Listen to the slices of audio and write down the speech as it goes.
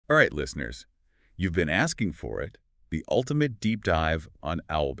All right, listeners, you've been asking for it, the ultimate deep dive on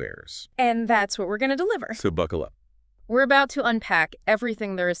owlbears. And that's what we're going to deliver. So buckle up. We're about to unpack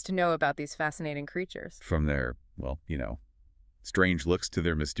everything there is to know about these fascinating creatures. From their, well, strange looks to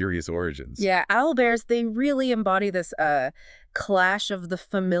their mysterious origins. Yeah, owlbears, they really embody this clash of the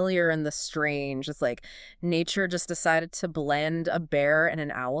familiar and the strange. It's like nature just decided to blend a bear and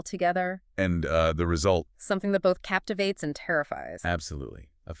an owl together. And the result? Something that both captivates and terrifies. Absolutely.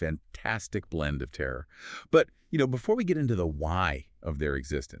 A fantastic blend of terror. But, before we get into the why of their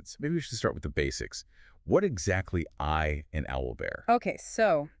existence, maybe we should start with the basics. What exactly is an owlbear? Okay,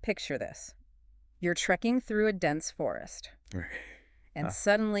 so picture this. You're trekking through a dense forest. And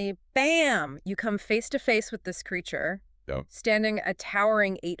suddenly, bam, you come face to face with this creature, standing a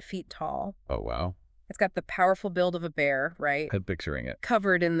towering 8 feet tall. Oh, wow. It's got the powerful build of a bear, right? I'm picturing it.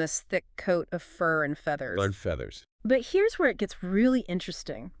 Covered in this thick coat of fur and feathers. Blood feathers. But here's where it gets really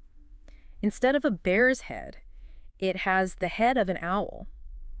interesting. Instead of a bear's head, it has the head of an owl.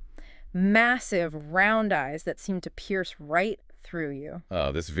 Massive, round eyes that seem to pierce right through you.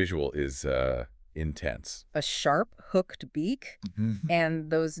 This visual is intense. A sharp, hooked beak, and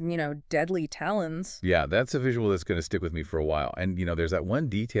those, deadly talons. Yeah, that's a visual that's going to stick with me for a while. And, there's that one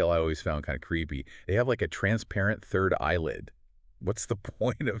detail I always found kind of creepy. They have like a transparent third eyelid. What's the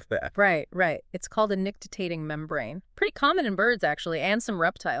point of that? Right. It's called a nictitating membrane. Pretty common in birds, actually, and some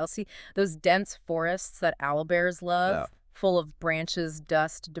reptiles. See, those dense forests that owlbears love, full of branches,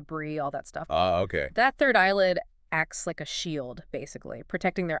 dust, debris, all that stuff. Okay. That third eyelid acts like a shield, basically,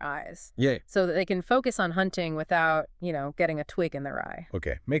 protecting their eyes. Yeah. So that they can focus on hunting without, getting a twig in their eye.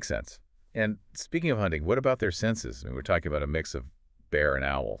 Okay, makes sense. And speaking of hunting, what about their senses? I mean, we're talking about a mix of bear and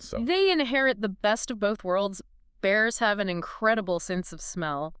owl, so... They inherit the best of both worlds. Bears have an incredible sense of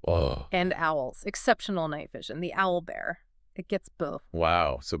smell. Oh. And owls, exceptional night vision. The owl bear, it gets both.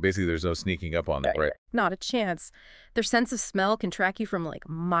 Wow. So basically there's no sneaking up on them, right? Not a chance. Their sense of smell can track you from like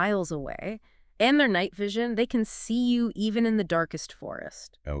miles away. And their night vision, they can see you even in the darkest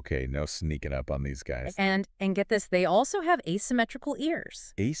forest. Okay, no sneaking up on these guys. And get this, they also have asymmetrical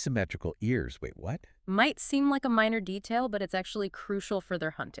ears. Asymmetrical ears? Wait, what? Might seem like a minor detail, but it's actually crucial for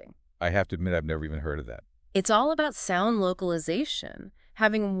their hunting. I have to admit I've never even heard of that. It's all about sound localization.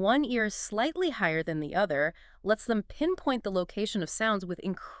 Having one ear slightly higher than the other lets them pinpoint the location of sounds with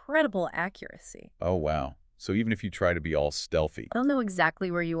incredible accuracy. Oh, wow. So even if you try to be all stealthy... They'll know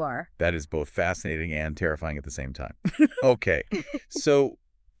exactly where you are. That is both fascinating and terrifying at the same time. Okay, so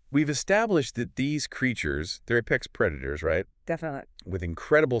we've established that these creatures, they're apex predators, right? Definitely. With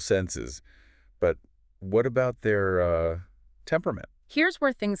incredible senses. But what about their temperament? Here's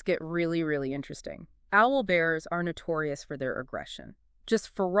where things get really, really interesting. Owlbears are notorious for their aggression.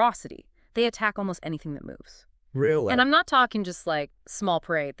 Just ferocity. They attack almost anything that moves. Really? And I'm not talking just like small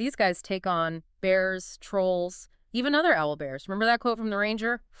prey. These guys take on bears, trolls, even other owlbears. Remember that quote from the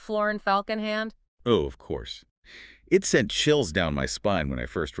ranger? Florin Falcon Hand? Oh, of course. It sent chills down my spine when I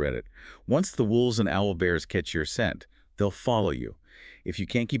first read it. Once the wolves and owlbears catch your scent, they'll follow you. If you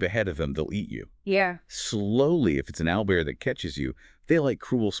can't keep ahead of them, they'll eat you. Yeah. Slowly, if it's an owlbear that catches you, they like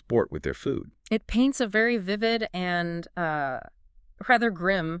cruel sport with their food. It paints a very vivid and rather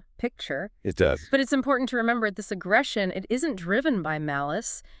grim picture. It does. But it's important to remember this aggression, it isn't driven by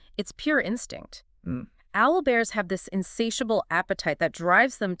malice. It's pure instinct. Owlbears have this insatiable appetite that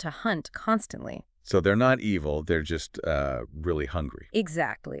drives them to hunt constantly. So they're not evil, they're just really hungry.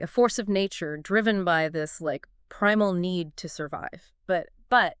 Exactly. A force of nature driven by this, primal need to survive.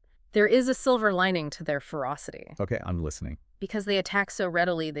 But there is a silver lining to their ferocity. Okay, I'm listening. Because they attack so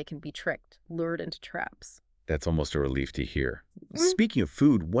readily, they can be tricked, lured into traps. That's almost a relief to hear. Speaking of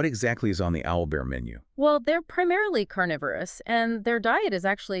food, what exactly is on the owlbear menu? Well, they're primarily carnivorous, and their diet is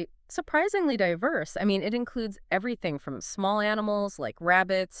actually surprisingly diverse. I mean, it includes everything from small animals like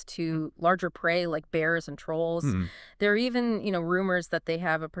rabbits to larger prey like bears and trolls. There are even, rumors that they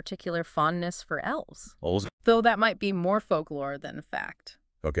have a particular fondness for elves. Elves? Though that might be more folklore than fact.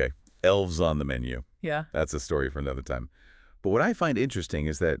 Okay, elves on the menu. Yeah. That's a story for another time. But what I find interesting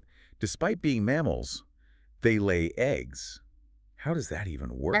is that despite being mammals, they lay eggs. How does that even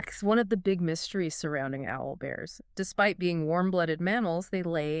work? That's one of the big mysteries surrounding owlbears. Despite being warm-blooded mammals, they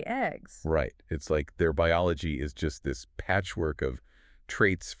lay eggs. Right. It's like their biology is just this patchwork of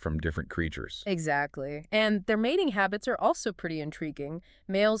traits from different creatures. Exactly. And their mating habits are also pretty intriguing.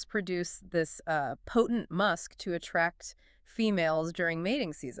 Males produce this potent musk to attract females during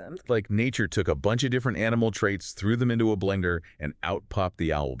mating season. Like nature took a bunch of different animal traits, threw them into a blender, and out popped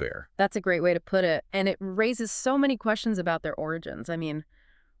the owlbear. That's a great way to put it. And it raises so many questions about their origins. I mean,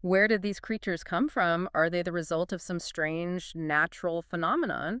 Where did these creatures come from? Are they the result of some strange natural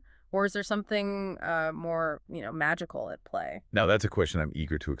phenomenon? Or is there something more, magical at play? Now, that's a question I'm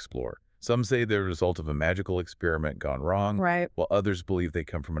eager to explore. Some say they're the result of a magical experiment gone wrong, Right. while others believe they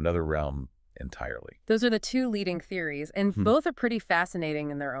come from another realm entirely. Those are the two leading theories, and Hmm. both are pretty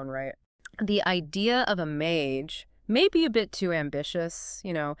fascinating in their own right. The idea of a mage may be a bit too ambitious,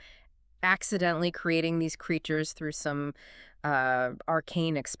 accidentally creating these creatures through some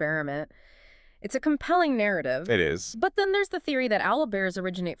arcane experiment. It's a compelling narrative. It is. But then there's the theory that owlbears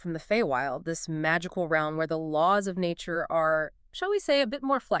originate from the Feywild, this magical realm where the laws of nature are, shall we say, a bit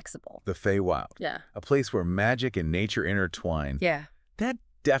more flexible. The Feywild, Yeah. a place where magic and nature intertwine. Yeah, That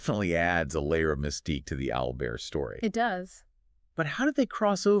definitely adds a layer of mystique to the owlbear story. it does. But how did they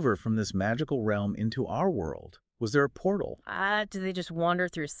cross over from this magical realm into our world? Was there a portal? Do they just wander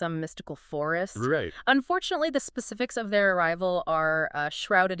through some mystical forest? Right. Unfortunately, the specifics of their arrival are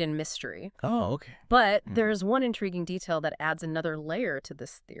shrouded in mystery. Oh, okay. But Hmm. there's one intriguing detail that adds another layer to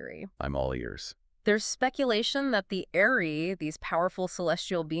this theory. I'm all ears. There's speculation that the Aerie, these powerful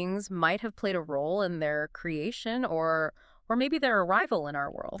celestial beings, might have played a role in their creation or maybe their arrival in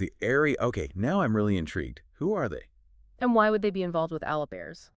our world. The area. Okay, now I'm really intrigued. Who are they? And why would they be involved with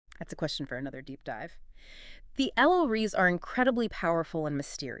owlbears? That's a question for another deep dive. The Owlbears are incredibly powerful and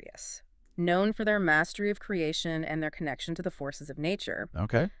mysterious, known for their mastery of creation and their connection to the forces of nature.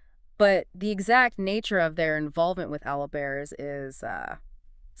 Okay. But the exact nature of their involvement with owlbears is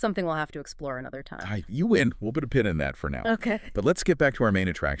something we'll have to explore another time. You win. We'll put a pin in that for now. Okay. But let's get back to our main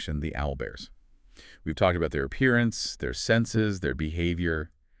attraction, the owlbears. We've talked about their appearance, their senses, their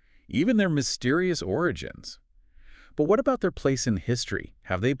behavior, even their mysterious origins. But what about their place in history?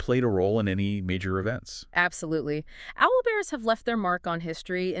 Have they played a role in any major events? Absolutely. Owlbears have left their mark on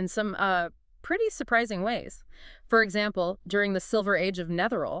history in some pretty surprising ways. For example, during the Silver Age of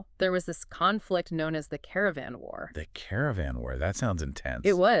Netheril, there was this conflict known as the Caravan War. The Caravan War. That sounds intense.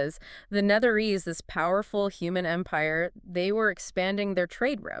 It was. The Netherese, this powerful human empire, they were expanding their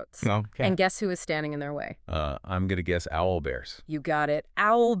trade routes. Okay. And guess who was standing in their way? I'm going to guess owlbears. You got it.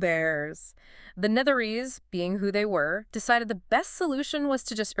 Owlbears. The Netherese, being who they were, decided the best solution was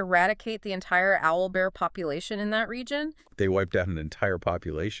to just eradicate the entire owlbear population in that region. They wiped out an entire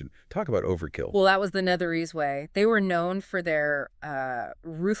population. Talk about overkill. Well, that was the Netherese way. They were known for their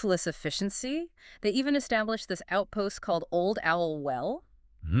ruthless efficiency. They even established this outpost called Old Owl Well,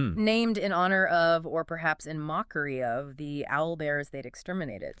 named in honor of, or perhaps in mockery of, the owlbears they'd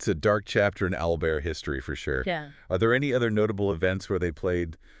exterminated. It's a dark chapter in owlbear history for sure. Yeah. Are there any other notable events where they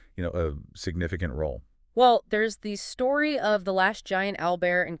played, a significant role? Well, there's the story of the last giant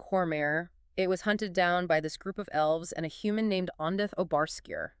owlbear in Cormyr. It was hunted down by this group of elves and a human named Ondith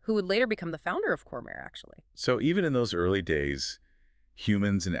Obarskir, who would later become the founder of Cormyr, actually. So even in those early days,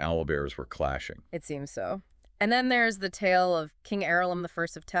 humans and owlbears were clashing. It seems so. And then there's the tale of King Aerlem I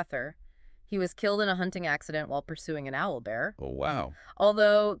of Tether. He was killed in a hunting accident while pursuing an owlbear. Oh, wow.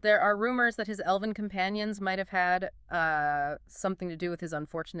 Although there are rumors that his elven companions might have had something to do with his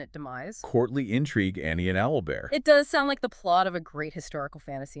unfortunate demise. Courtly intrigue, Annie and owlbear. It does sound like the plot of a great historical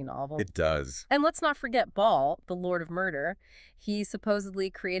fantasy novel. It does. And let's not forget Baal, the Lord of Murder. He supposedly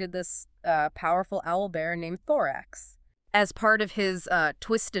created this powerful owlbear named Thorax as part of his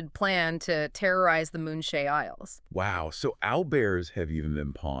twisted plan to terrorize the Moonshae Isles. Wow. So owlbears have even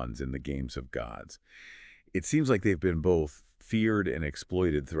been pawns in the games of gods. It seems like they've been both feared and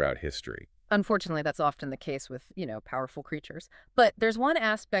exploited throughout history. Unfortunately, that's often the case with, powerful creatures. But there's one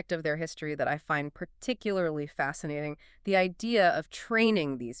aspect of their history that I find particularly fascinating, the idea of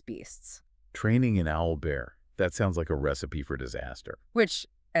training these beasts. Training an owlbear. That sounds like a recipe for disaster. Which,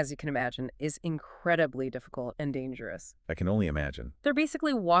 as you can imagine, is incredibly difficult and dangerous. I can only imagine. They're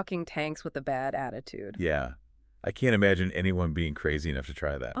basically walking tanks with a bad attitude. Yeah. I can't imagine anyone being crazy enough to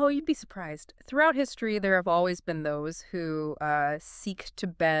try that. Oh, you'd be surprised. Throughout history, there have always been those who seek to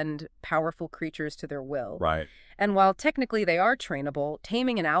bend powerful creatures to their will. Right. And while technically they are trainable,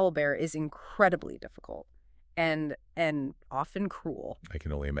 taming an owlbear is incredibly difficult and often cruel. I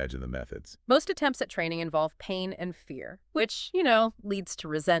can only imagine the methods. Most attempts at training involve pain and fear, which, leads to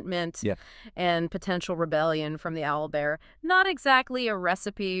resentment and potential rebellion from the owlbear. Not exactly a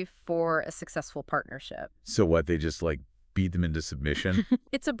recipe for a successful partnership. So what, they just beat them into submission?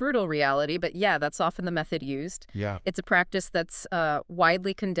 It's a brutal reality, but yeah, that's often the method used. Yeah. It's a practice that's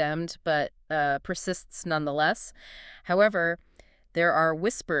widely condemned, but persists nonetheless. However, there are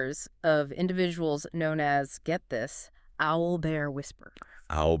whispers of individuals known as, get this, owlbear whisperers.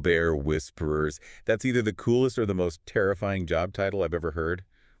 Owlbear whisperers. That's either the coolest or the most terrifying job title I've ever heard.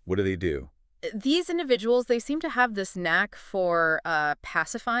 What do they do? These individuals, they seem to have this knack for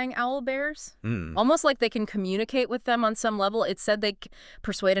pacifying owlbears, Hmm. almost like they can communicate with them on some level. It's said they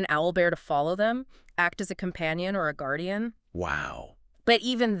persuade an owlbear to follow them, act as a companion or a guardian. Wow. But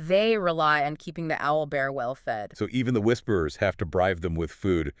even they rely on keeping the owlbear well fed. So even the whisperers have to bribe them with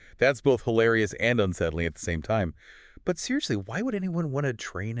food. That's both hilarious and unsettling at the same time. But seriously, why would anyone want to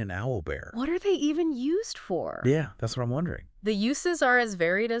train an owlbear? What are they even used for? Yeah, that's what I'm wondering. The uses are as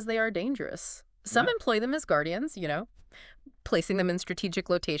varied as they are dangerous. Some Yeah. employ them as guardians, placing them in strategic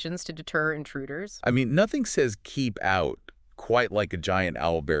locations to deter intruders. I mean, nothing says keep out quite like a giant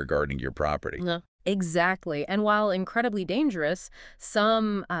owlbear guarding your property. No. Exactly. And while incredibly dangerous,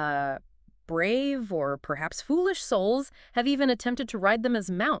 some brave or perhaps foolish souls have even attempted to ride them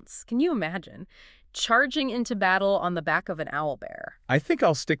as mounts. Can you imagine? Charging into battle on the back of an owlbear. I think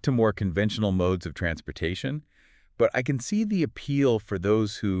I'll stick to more conventional modes of transportation, but I can see the appeal for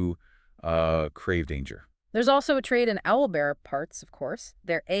those who crave danger. There's also a trade in owlbear parts, of course.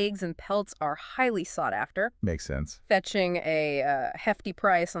 Their eggs and pelts are highly sought after, Makes sense. fetching a hefty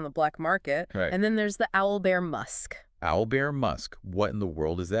price on the black market. Right. And then there's the owlbear musk. Owlbear musk. What in the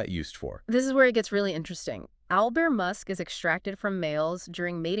world is that used for? This is where it gets really interesting. Owlbear musk is extracted from males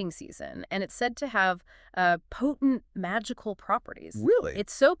during mating season, and it's said to have potent magical properties. Really?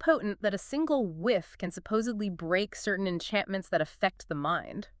 It's so potent that a single whiff can supposedly break certain enchantments that affect the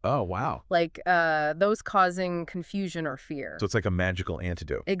mind, Oh, wow. like those causing confusion or fear. So it's like a magical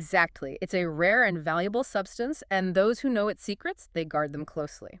antidote. Exactly. It's a rare and valuable substance, and those who know its secrets, they guard them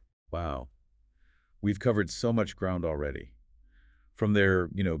closely. Wow. We've covered so much ground already. From their,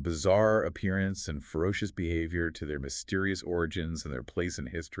 bizarre appearance and ferocious behavior to their mysterious origins and their place in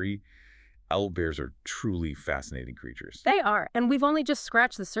history, owlbears are truly fascinating creatures. They are, and we've only just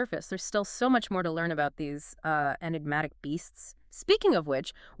scratched the surface. There's still so much more to learn about these enigmatic beasts. Speaking of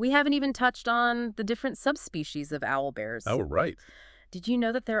which, we haven't even touched on the different subspecies of owlbears. Oh, right. Did you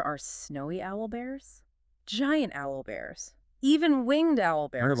know that there are snowy owlbears? Giant owlbears. Even winged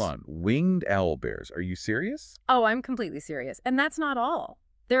owlbears. Hold on. Winged owlbears. Are you serious? Oh, I'm completely serious. And that's not all.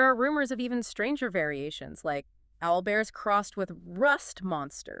 There are rumors of even stranger variations, like owlbears crossed with rust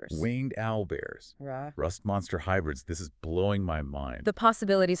monsters. Winged owlbears. Rust monster hybrids. This is blowing my mind. The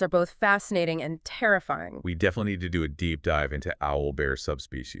possibilities are both fascinating and terrifying. We definitely need to do a deep dive into owlbear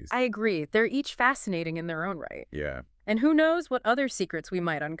subspecies. I agree. They're each fascinating in their own right. Yeah. And who knows what other secrets we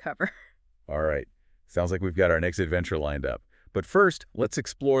might uncover. All right. Sounds like we've got our next adventure lined up. But first, let's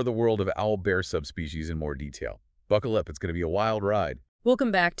explore the world of owlbear subspecies in more detail. Buckle up. It's going to be a wild ride.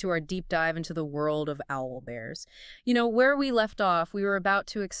 Welcome back to our deep dive into the world of owlbears. Where we left off, we were about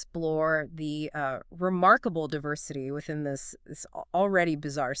to explore the remarkable diversity within this already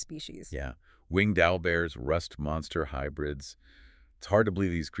bizarre species. Yeah. Winged owlbears, rust monster hybrids. It's hard to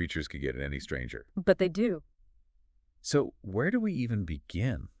believe these creatures could get at any stranger. But they do. So where do we even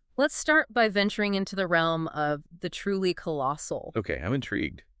begin? Let's start by venturing into the realm of the truly colossal, Okay, I'm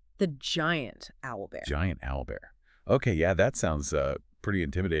intrigued. the giant owlbear. Giant owlbear. Okay, yeah, that sounds pretty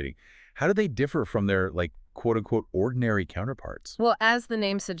intimidating. How do they differ from their, quote-unquote, ordinary counterparts? Well, as the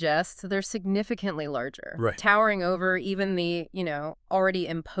name suggests, they're significantly larger, Right. towering over even the, already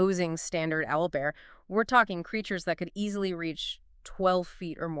imposing standard owlbear. We're talking creatures that could easily reach 12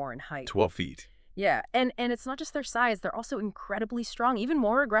 feet or more in height. 12 feet. Yeah, and it's not just their size, they're also incredibly strong, even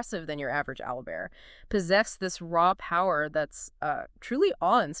more aggressive than your average owlbear. Possess this raw power that's truly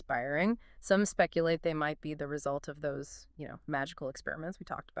awe-inspiring. Some speculate they might be the result of those, magical experiments we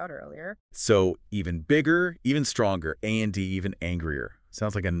talked about earlier. So even bigger, even stronger, and even angrier.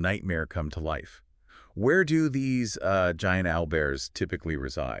 Sounds like a nightmare come to life. Where do these giant owlbears typically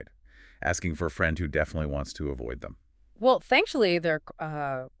reside? Asking for a friend who definitely wants to avoid them. Well, thankfully, they're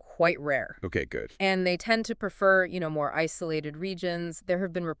quite rare. Okay, good. And they tend to prefer, more isolated regions. There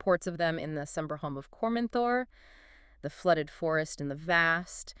have been reports of them in the Summer home of Corminthor, the flooded forest in the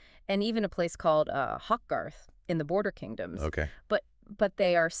Vast, and even a place called Hawkgarth in the Border Kingdoms. Okay. But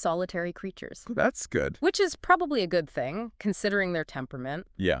they are solitary creatures, That's good. which is probably a good thing, considering their temperament.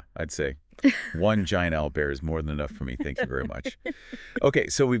 Yeah, I'd say. One giant owlbear is more than enough for me. Thank you very much. Okay,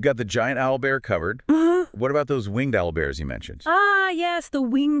 so we've got the giant owlbear covered. What about those winged owlbears you mentioned? Ah, yes, the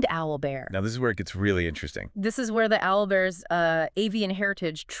winged owlbear. Now, this is where it gets really interesting. This is where the owlbear's avian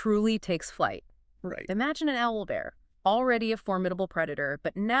heritage truly takes flight. Right. Imagine an owlbear, already a formidable predator,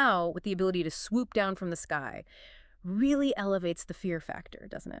 but now with the ability to swoop down from the sky. Really elevates the fear factor,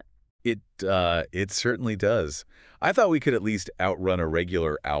 doesn't it? It certainly does. I thought we could at least outrun a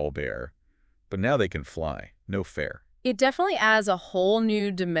regular owlbear, but now they can fly. No fair. It definitely adds a whole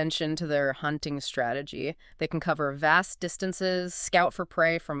new dimension to their hunting strategy. They can cover vast distances, scout for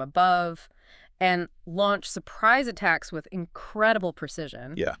prey from above, and launch surprise attacks with incredible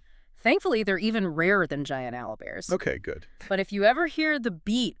precision. Yeah. Thankfully, they're even rarer than giant owlbears. Okay, good. But if you ever hear the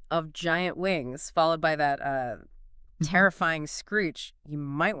beat of giant wings followed by that terrifying screech, you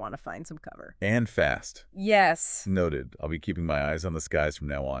might want to find some cover. And fast. Yes. Noted. I'll be keeping my eyes on the skies from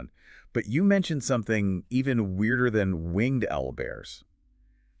now on. But you mentioned something even weirder than winged owlbears.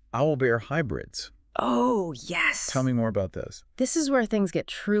 Owlbear hybrids. Oh, yes. Tell me more about this. This is where things get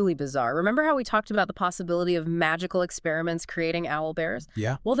truly bizarre. Remember how we talked about the possibility of magical experiments creating owlbears?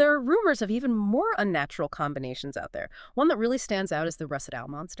 Yeah. Well, there are rumors of even more unnatural combinations out there. One that really stands out is the russet owl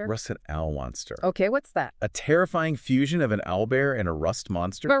monster. Russet owl monster. Okay, what's that? A terrifying fusion of an owlbear and a rust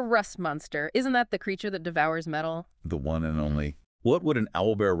monster? The rust monster. Isn't that the creature that devours metal? The one and only. What would an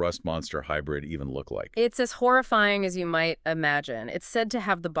owlbear rust monster hybrid even look like? It's as horrifying as you might imagine. It's said to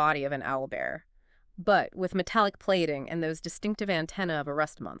have the body of an owlbear, but with metallic plating and those distinctive antennae of a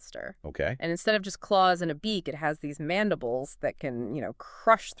rust monster. Okay. And instead of just claws and a beak, it has these mandibles that can,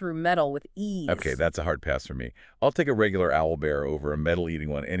 crush through metal with ease. Okay, that's a hard pass for me. I'll take a regular owlbear over a metal-eating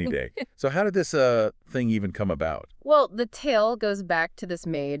one any day. So how did this thing even come about? Well, the tale goes back to this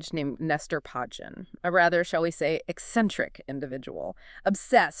mage named Nestor Podgen, a rather, shall we say, eccentric individual,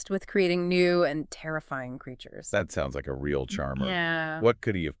 obsessed with creating new and terrifying creatures. That sounds like a real charmer. Yeah. What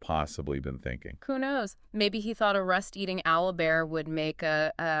could he have possibly been thinking? Who knows? Maybe he thought a rust-eating owlbear would make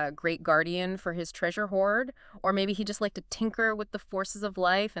a great guardian for his treasure hoard, or maybe he just liked to tinker with the forces of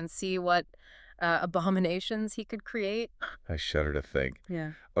life and see what abominations he could create. I shudder to think.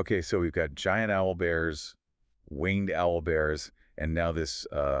 Yeah. Okay, so we've got giant owlbears, winged owlbears, and now this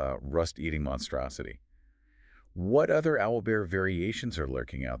rust-eating monstrosity. What other owlbear variations are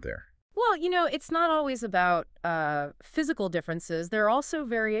lurking out there? Well, it's not always about physical differences. There are also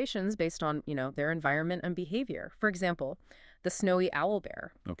variations based on, their environment and behavior. For example, the snowy owlbear,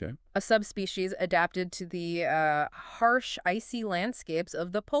 Okay. a subspecies adapted to the harsh, icy landscapes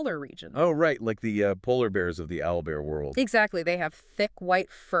of the polar region. Oh, right, like the polar bears of the owlbear world. Exactly. They have thick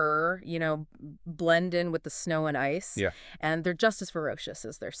white fur, blend in with the snow and ice. Yeah. And they're just as ferocious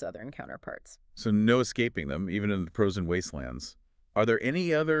as their southern counterparts. So no escaping them, even in the frozen wastelands. Are there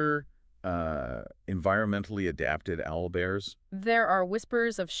any other environmentally adapted owlbears? There are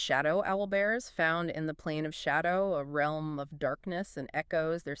whispers of shadow owlbears found in the plane of shadow, a realm of darkness and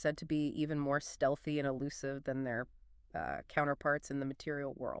echoes. They're said to be even more stealthy and elusive than their counterparts in the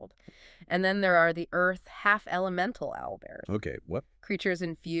material world. And then there are the earth half-elemental owlbears, Okay, what? creatures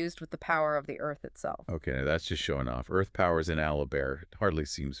infused with the power of the earth itself. Okay, now that's just showing off. Earth powers in owlbear. It hardly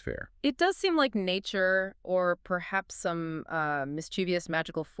seems fair. It does seem like nature, or perhaps some mischievous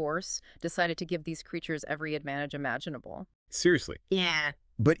magical force, decided to give these creatures every advantage imaginable. Seriously. Yeah.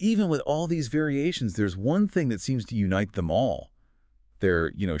 But even with all these variations, there's one thing that seems to unite them all.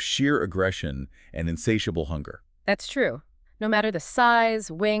 Their, sheer aggression and insatiable hunger. That's true. No matter the size,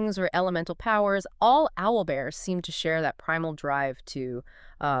 wings, or elemental powers, all owlbears seem to share that primal drive to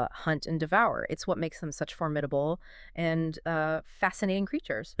hunt and devour. It's what makes them such formidable and fascinating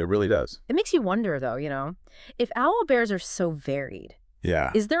creatures. It really does. It makes you wonder, though, if owlbears are so varied,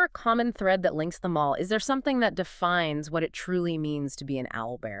 Yeah. is there a common thread that links them all? Is there something that defines what it truly means to be an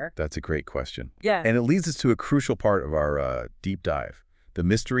owlbear? That's a great question. Yeah. And it leads us to a crucial part of our deep dive, the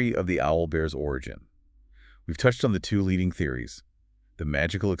mystery of the owlbear's origin. We've touched on the two leading theories, the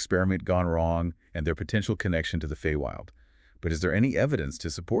magical experiment gone wrong and their potential connection to the Feywild. But is there any evidence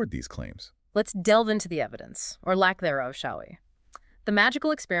to support these claims? Let's delve into the evidence, or lack thereof, shall we? The magical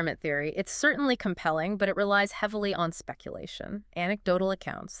experiment theory, it's certainly compelling, but it relies heavily on speculation, anecdotal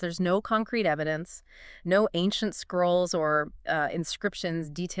accounts. There's no concrete evidence, no ancient scrolls or inscriptions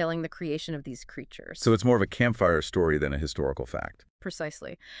detailing the creation of these creatures. So it's more of a campfire story than a historical fact.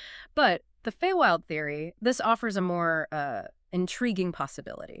 Precisely. But the Feywild theory, this offers a more intriguing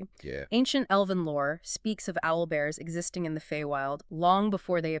possibility. Yeah. Ancient elven lore speaks of owlbears existing in the Feywild long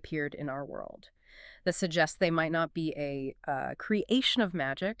before they appeared in our world. That suggests they might not be a creation of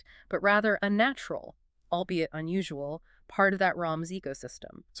magic, but rather a natural, albeit unusual, part of that realm's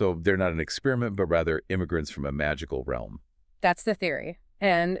ecosystem. So they're not an experiment, but rather immigrants from a magical realm. That's the theory.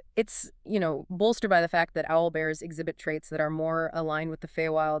 And it's, bolstered by the fact that owlbears exhibit traits that are more aligned with the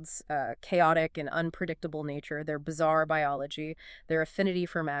Feywild's chaotic and unpredictable nature, their bizarre biology, their affinity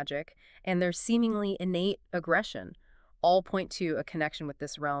for magic, and their seemingly innate aggression. All point to a connection with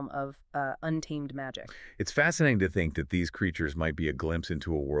this realm of untamed magic. It's fascinating to think that these creatures might be a glimpse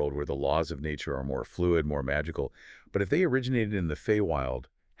into a world where the laws of nature are more fluid, more magical. But if they originated in the Feywild,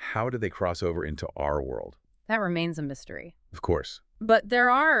 how did they cross over into our world? That remains a mystery. Of course. But there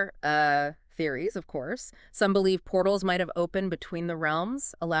are theories, of course. Some believe portals might have opened between the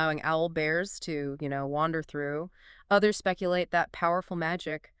realms, allowing owlbears to, wander through. Others speculate that powerful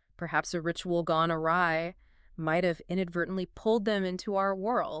magic, perhaps a ritual gone awry, might have inadvertently pulled them into our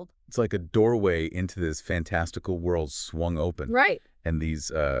world. It's like a doorway into this fantastical world swung open, Right. and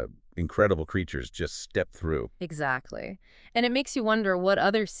these incredible creatures just step through. Exactly. And it makes you wonder what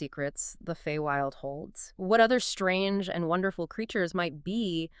other secrets the Feywild holds. What other strange and wonderful creatures might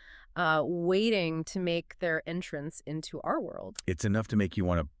be waiting to make their entrance into our world. It's enough to make you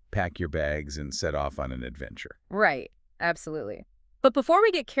want to pack your bags and set off on an adventure. Right. Absolutely. But before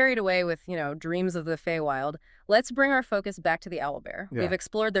we get carried away with, dreams of the Feywild, let's bring our focus back to the owlbear. Yeah. We've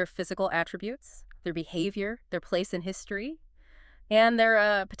explored their physical attributes, their behavior, their place in history, and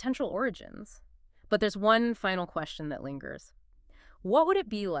their potential origins. But there's one final question that lingers. What would it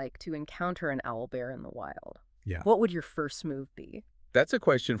be like to encounter an owlbear in the wild? Yeah. What would your first move be? That's a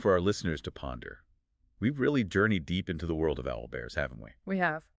question for our listeners to ponder. We've really journeyed deep into the world of owlbears, haven't we? We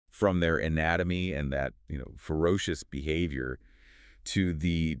have. From their anatomy and that, ferocious behavior to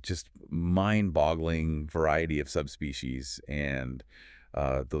the just mind-boggling variety of subspecies and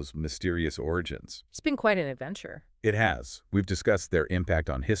those mysterious origins. It's been quite an adventure. It has. We've discussed their impact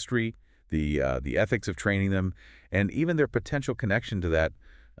on history, the ethics of training them, and even their potential connection to that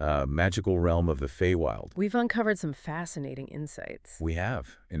magical realm of the Feywild. We've uncovered some fascinating insights. We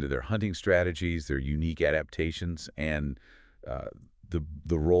have, into their hunting strategies, their unique adaptations, and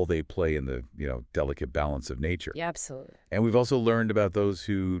the role they play in the delicate balance of nature. Yeah, absolutely. And we've also learned about those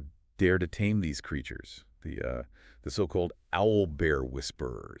who dare to tame these creatures, the so-called owlbear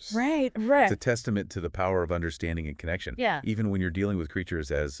whisperers. Right. It's a testament to the power of understanding and connection. Yeah. Even when you're dealing with creatures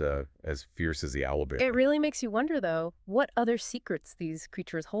as fierce as the owlbear. It really makes you wonder, though, what other secrets these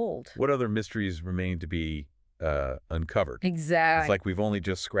creatures hold. What other mysteries remain to be uncovered? Exactly. It's like we've only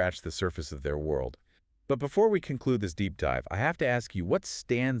just scratched the surface of their world. But before we conclude this deep dive, I have to ask you, what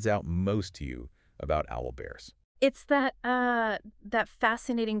stands out most to you about owlbears? It's that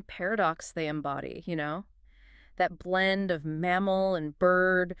fascinating paradox they embody, That blend of mammal and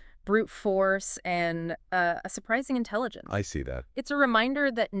bird, brute force, and a surprising intelligence. I see that. It's a reminder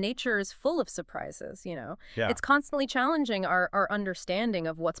that nature is full of surprises, Yeah. It's constantly challenging our understanding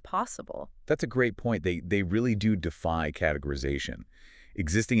of what's possible. That's a great point. They really do defy categorization.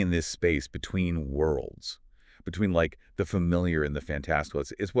 Existing in this space between worlds, between like the familiar and the fantastical,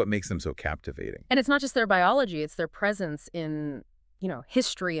 it's what makes them so captivating. And it's not just their biology, it's their presence in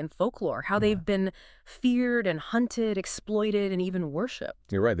history and folklore, how they've been feared and hunted, exploited, and even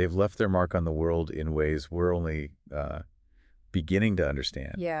worshipped. You're right. They've left their mark on the world in ways we're only beginning to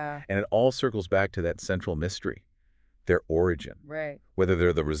understand. Yeah. And it all circles back to that central mystery, their origin. Right. Whether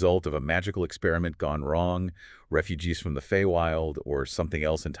they're the result of a magical experiment gone wrong, refugees from the Feywild, or something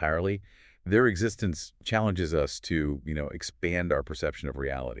else entirely, their existence challenges us to, expand our perception of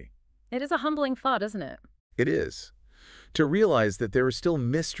reality. It is a humbling thought, isn't it? It is. To realize that there are still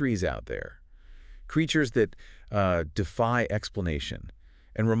mysteries out there, creatures that defy explanation,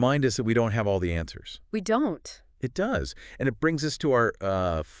 and remind us that we don't have all the answers. We don't. It does. And it brings us to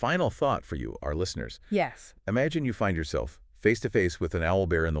our final thought for you, our listeners. Yes. Imagine you find yourself face-to-face with an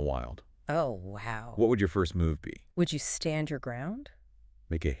owlbear in the wild. Oh, wow. What would your first move be? Would you stand your ground?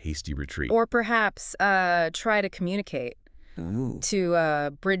 Make a hasty retreat. Or perhaps try to communicate,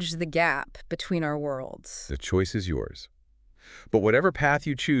 to bridge the gap between our worlds. The choice is yours. But whatever path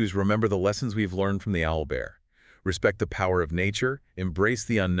you choose, remember the lessons we've learned from the owlbear. Respect the power of nature, embrace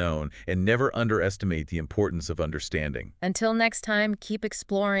the unknown, and never underestimate the importance of understanding. Until next time, keep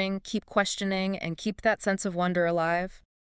exploring, keep questioning, and keep that sense of wonder alive.